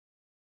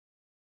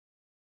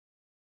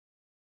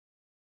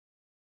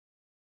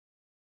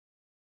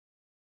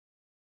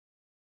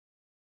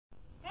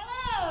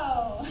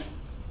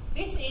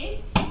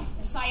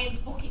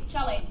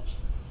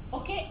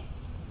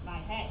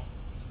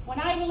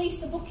release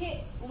the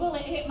bucket, will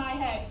it hit my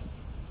head?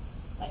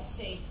 Let's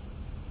see.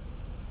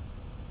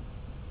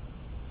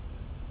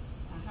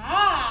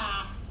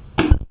 Aha!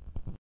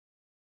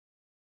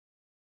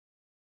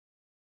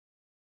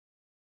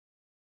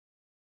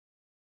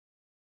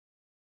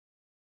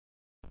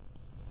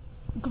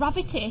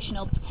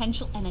 Gravitational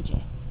potential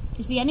energy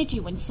is the energy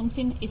when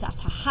something is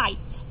at a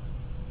height,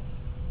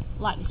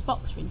 like this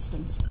box for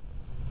instance.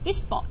 This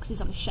box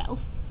is on a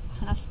shelf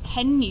and has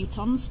 10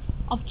 newtons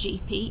of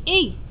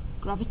GPE,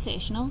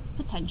 gravitational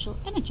potential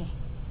energy.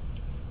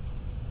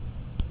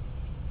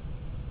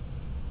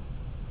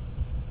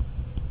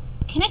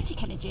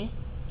 Kinetic energy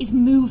is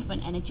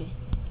movement energy,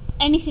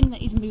 anything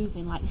that is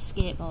moving like the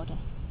skateboarder.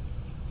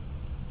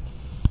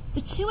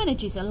 The two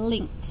energies are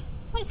linked.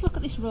 Let's look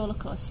at this roller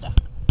coaster.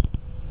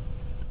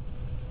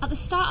 At the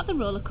start of the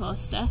roller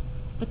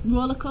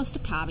coaster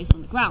car is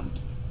on the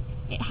ground.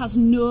 It has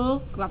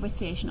no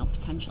gravitational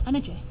potential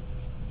energy.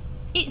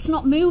 It's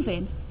not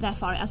moving,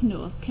 therefore it has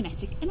no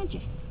kinetic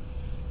energy.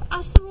 But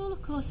as the roller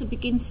coaster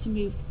begins to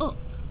move up,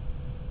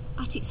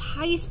 at its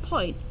highest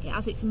point it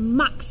has its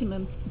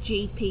maximum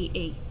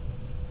GPE.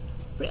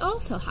 But it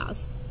also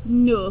has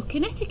no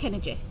kinetic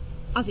energy,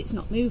 as it's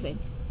not moving.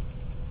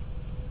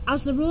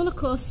 As the roller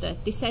coaster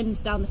descends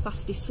down the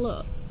fastest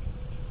slope,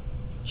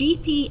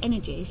 GPE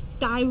energy is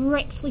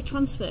directly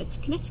transferred to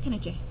kinetic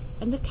energy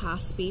and the car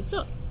speeds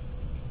up.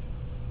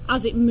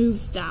 As it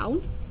moves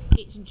down,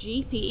 its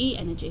GPE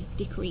energy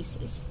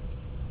decreases.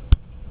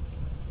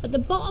 At the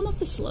bottom of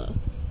the slope,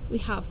 we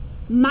have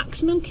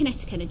maximum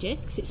kinetic energy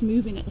because it's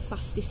moving at the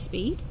fastest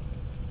speed,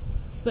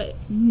 but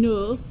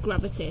no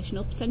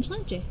gravitational potential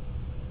energy.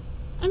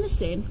 And the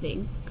same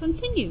thing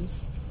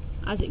continues.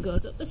 As it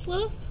goes up the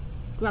slope,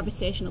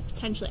 gravitational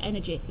potential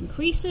energy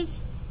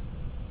increases,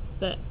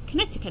 but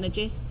kinetic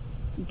energy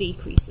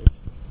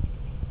decreases.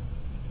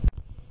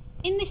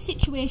 In this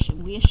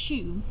situation, we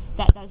assume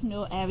that there's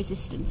no air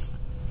resistance,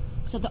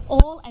 so that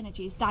all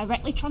energy is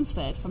directly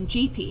transferred from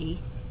GPE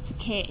to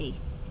KE.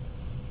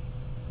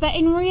 But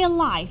in real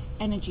life,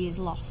 energy is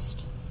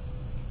lost.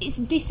 It's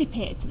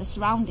dissipated to the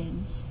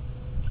surroundings.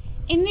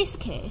 In this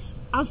case,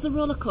 as the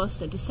roller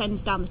coaster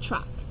descends down the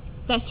track,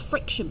 there's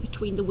friction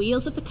between the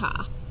wheels of the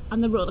car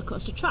and the roller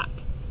coaster track.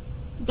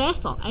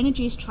 Therefore,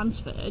 energy is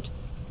transferred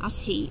as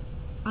heat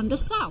and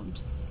as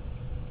sound.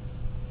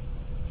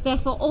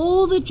 Therefore,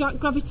 all the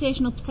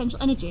gravitational potential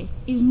energy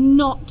is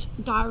not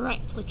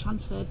directly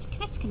transferred to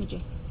kinetic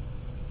energy.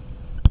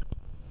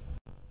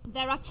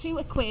 There are two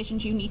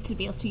equations you need to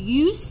be able to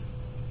use.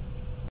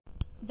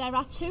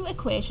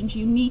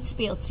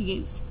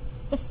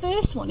 The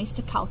first one is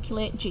to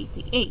calculate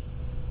GPE.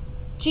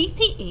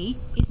 GPE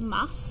is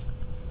mass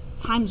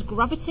times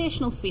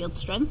gravitational field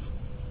strength,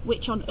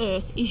 which on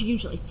Earth is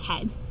usually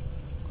 10,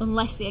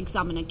 unless the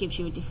examiner gives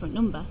you a different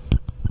number,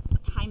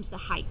 times the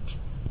height.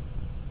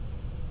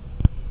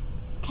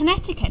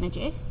 Kinetic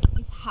energy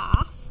is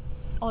half,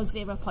 or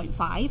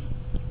 0.5,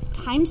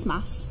 times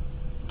mass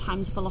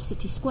times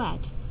velocity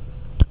squared.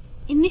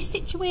 In this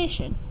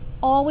situation,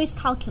 always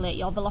calculate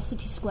your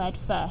velocity squared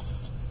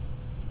first,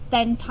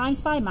 then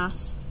times by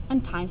mass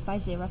and times by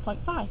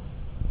 0.5.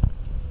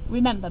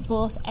 Remember,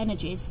 both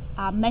energies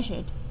are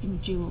measured in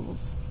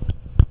joules.